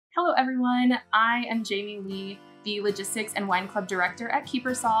Hello everyone, I am Jaimie Lee, the Logistics and Wine Club Director at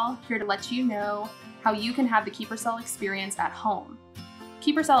Kiepersol, here to let you know how you can have the Kiepersol experience at home.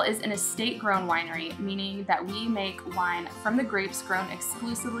 Kiepersol is an estate-grown winery, meaning that we make wine from the grapes grown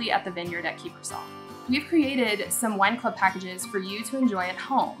exclusively at the vineyard at Kiepersol. We've created some wine club packages for you to enjoy at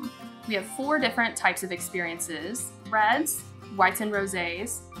home. We have 4 different types of experiences: reds, whites and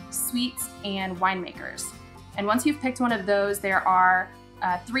rosés, sweets, and winemakers. And once you've picked one of those, there are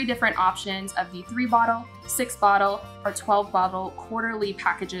 3 different options of the 3-bottle, 6-bottle, or 12-bottle quarterly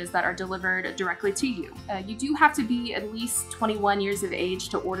packages that are delivered directly to you. You do have to be at least 21 years of age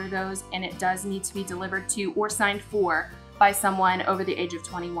to order those, and it does need to be delivered to or signed for by someone over the age of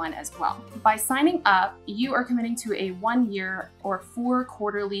 21 as well. By signing up, you are committing to a 1-year or 4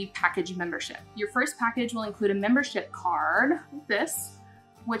 quarterly package membership. Your first package will include a membership card, like this,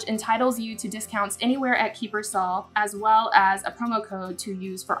 which entitles you to discounts anywhere at Kiepersol, as well as a promo code to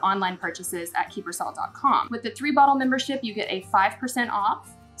use for online purchases at kiepersol.com. With the 3-bottle membership, you get a 5%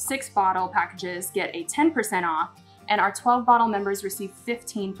 off, 6-bottle packages get a 10% off, and our 12-bottle members receive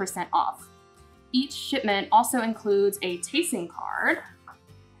 15% off. Each shipment also includes a tasting card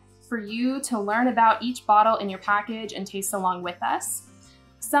for you to learn about each bottle in your package and taste along with us.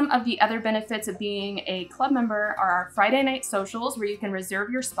 Some of the other benefits of being a club member are our Friday night socials, where you can reserve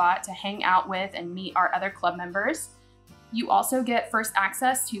your spot to hang out with and meet our other club members. You also get first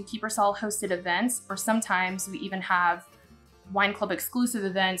access to Kiepersol hosted events, or sometimes we even have wine club exclusive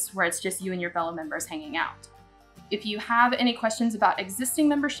events where it's just you and your fellow members hanging out. If you have any questions about existing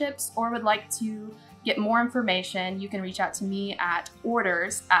memberships or would like to get more information, you can reach out to me at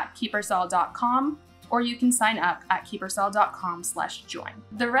orders@kiepersol.com, or you can sign up at kiepersol.com/join.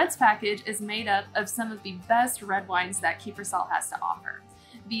 The Reds package is made up of some of the best red wines that Kiepersol has to offer.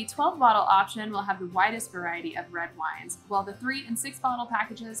 The 12-bottle option will have the widest variety of red wines, while the 3- and 6-bottle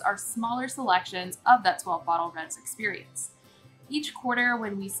packages are smaller selections of that 12-bottle Reds experience. Each quarter,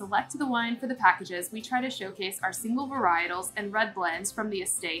 when we select the wine for the packages, we try to showcase our single varietals and red blends from the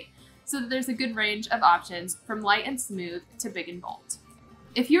estate so that there's a good range of options from light and smooth to big and bold.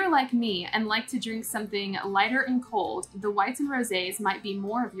 If you're like me and like to drink something lighter and cold, the whites and rosés might be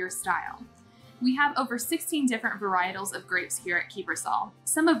more of your style. We have over 16 different varietals of grapes here at Kiepersol,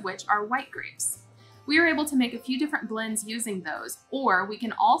 some of which are white grapes. We are able to make a few different blends using those, or we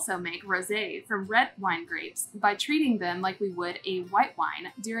can also make rosé from red wine grapes by treating them like we would a white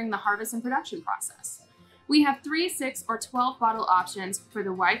wine during the harvest and production process. We have 3, 6, or 12-bottle options for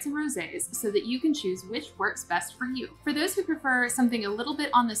the whites and rosés so that you can choose which works best for you. For those who prefer something a little bit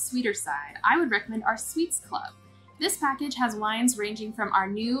on the sweeter side, I would recommend our Sweets Club. This package has wines ranging from our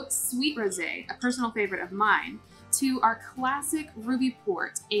new Sweet Rosé, a personal favorite of mine, to our classic Ruby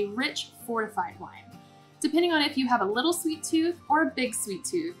Port, a rich fortified wine. Depending on if you have a little sweet tooth or a big sweet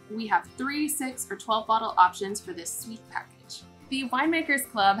tooth, we have 3, 6, or 12-bottle options for this sweet package. The Winemakers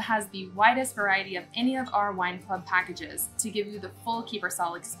Club has the widest variety of any of our wine club packages to give you the full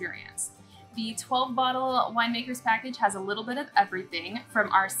Kiepersol experience. The 12-bottle Winemakers package has a little bit of everything,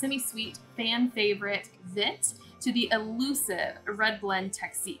 from our semi-sweet fan favorite Vit to the elusive Red Blend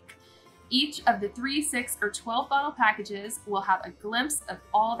Texique. Each of the 3, 6, or 12-bottle packages will have a glimpse of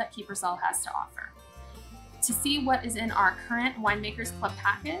all that Kiepersol has to offer. To see what is in our current Winemakers Club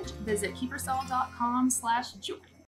package, visit kiepersol.com/join.